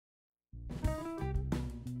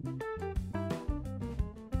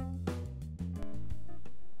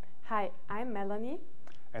Hi, I'm Melanie.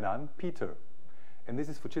 And I'm Peter. And this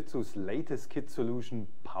is Fujitsu's latest kit solution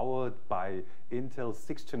powered by Intel's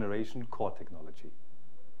 6th generation core technology.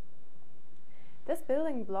 This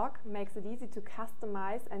building block makes it easy to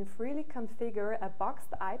customize and freely configure a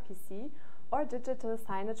boxed IPC or digital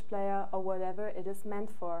signage player or whatever it is meant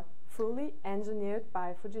for, fully engineered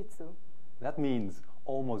by Fujitsu. That means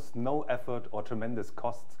almost no effort or tremendous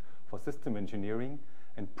costs for system engineering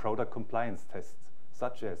and product compliance tests,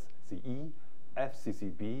 such as CE,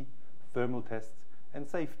 FCCB, thermal tests and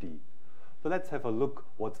safety. So let's have a look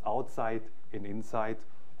what's outside and inside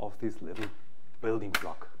of this little building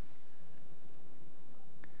block.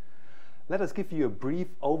 Let us give you a brief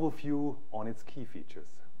overview on its key features.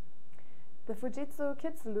 The FUJITSU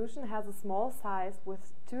Kit Solution has a small size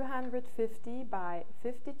with 250 by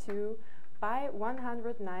 52 by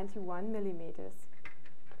 191 millimeters.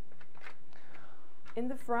 In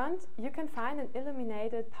the front, you can find an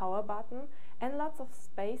illuminated power button and lots of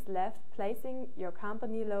space left placing your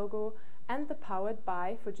company logo and the Powered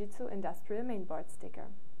by Fujitsu Industrial Mainboard sticker.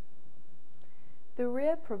 The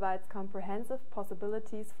rear provides comprehensive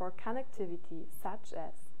possibilities for connectivity such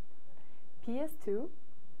as PS2,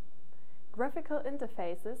 graphical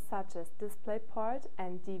interfaces such as DisplayPort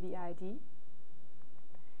and DVI-D,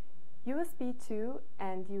 USB 2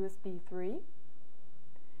 and USB 3,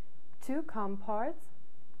 2 COM ports,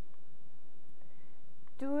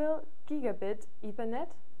 dual gigabit Ethernet,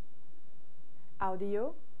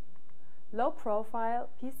 audio, low profile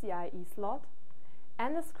PCIe slot,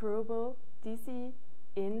 and a screwable DC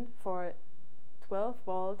in for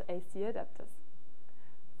 12-volt AC adapters.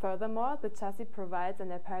 Furthermore, the chassis provides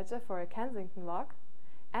an aperture for a Kensington lock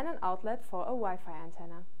and an outlet for a Wi-Fi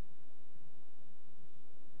antenna.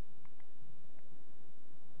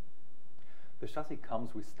 The chassis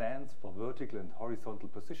comes with stands for vertical and horizontal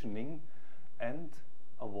positioning and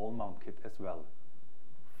a wall mount kit as well.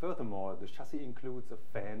 Furthermore, the chassis includes a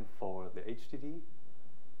fan for the HDD,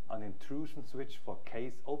 an intrusion switch for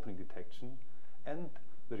case opening detection, and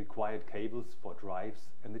the required cables for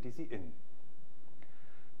drives and the DC in.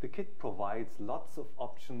 The kit provides lots of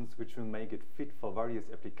options which will make it fit for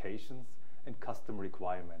various applications and custom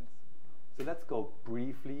requirements. So let's go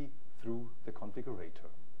briefly through the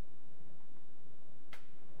configurator.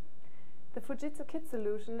 The Fujitsu Kit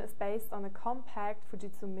Solution is based on a compact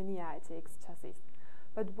Fujitsu Mini-ITX chassis.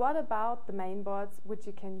 But what about the mainboards which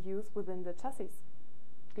you can use within the chassis?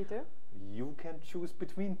 Peter? You can choose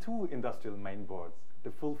between two industrial mainboards,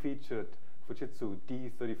 the full-featured Fujitsu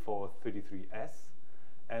D3433S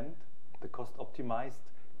and the cost-optimized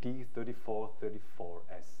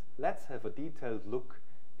D3434S. Let's have a detailed look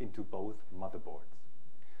into both motherboards.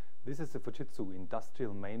 This is the Fujitsu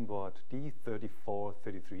industrial mainboard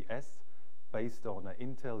D3433S based on an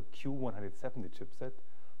Intel Q170 chipset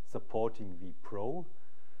supporting vPro,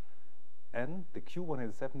 and the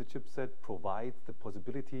Q170 chipset provides the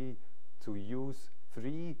possibility to use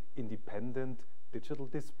 3 independent digital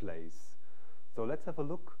displays. So let's have a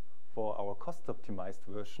look for our cost-optimized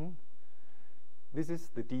version. This is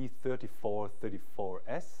the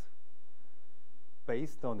D3434S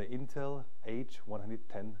based on the Intel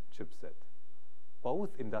H110 chipset.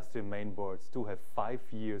 Both industrial mainboards do have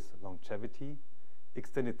 5 years longevity,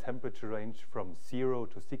 extended temperature range from 0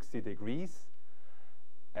 to 60 degrees,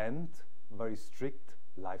 and very strict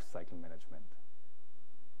life cycle management.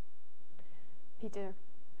 Peter,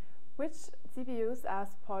 which CPUs are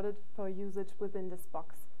supported for usage within this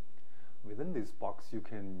box? Within this box you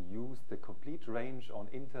can use the complete range on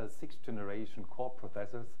Intel's 6th generation core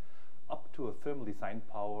processors up to a thermal design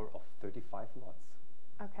power of 35 watts.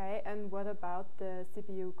 Okay, and what about the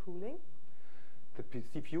CPU cooling? The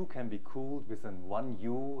CPU can be cooled with an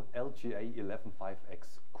 1U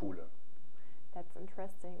LGA115X cooler. That's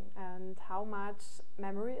interesting. And how much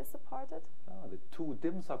memory is supported? The 2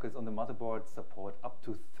 DIMM sockets on the motherboard support up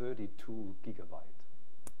to 32 gigabyte.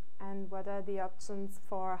 And what are the options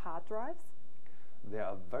for hard drives? There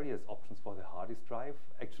are various options for the hard disk drive.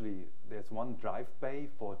 Actually, there's one drive bay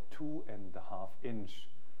for 2.5-inch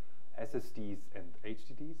SSDs and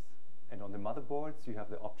HDDs. And on the motherboards, you have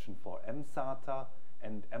the option for mSATA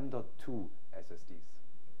and M.2 SSDs.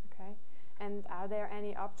 Okay. And are there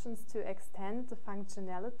any options to extend the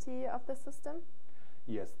functionality of the system?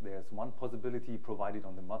 Yes, there's one possibility provided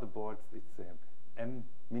on the motherboards. It's a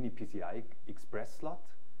Mini PCI Express slot,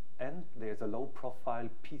 and there's a low-profile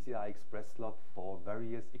PCI Express slot for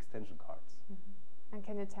various extension cards. Mm-hmm. And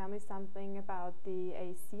can you tell me something about the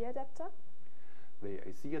AC adapter? The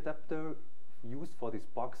AC adapter used for this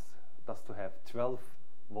box does to have 12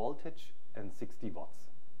 voltage and 60 watts.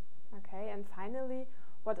 Okay, and finally,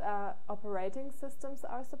 What operating systems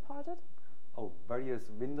are supported? Oh, various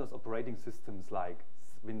Windows operating systems like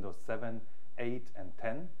Windows 7, 8 and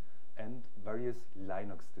 10, and various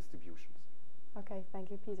Linux distributions. Okay,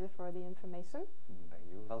 thank you, Peter, for the information.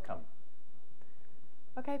 You're welcome.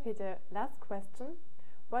 Okay, Peter, last question.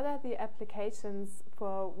 What are the applications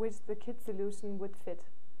for which the kit solution would fit?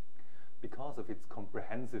 Because of its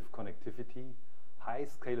comprehensive connectivity, high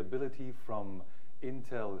scalability from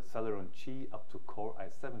Intel Celeron G up to Core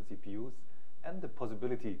i7 CPUs, and the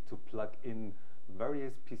possibility to plug in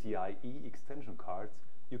various PCIe extension cards,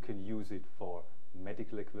 you can use it for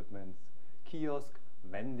medical equipment, kiosk,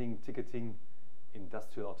 vending, ticketing,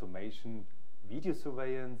 industrial automation, video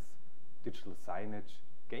surveillance, digital signage,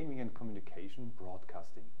 gaming and communication,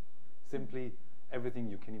 broadcasting. Simply everything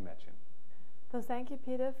you can imagine. So thank you,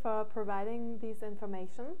 Peter, for providing this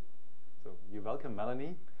information. So you're welcome,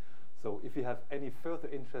 Melanie. So if you have any further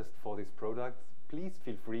interest for these products, please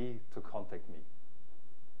feel free to contact me.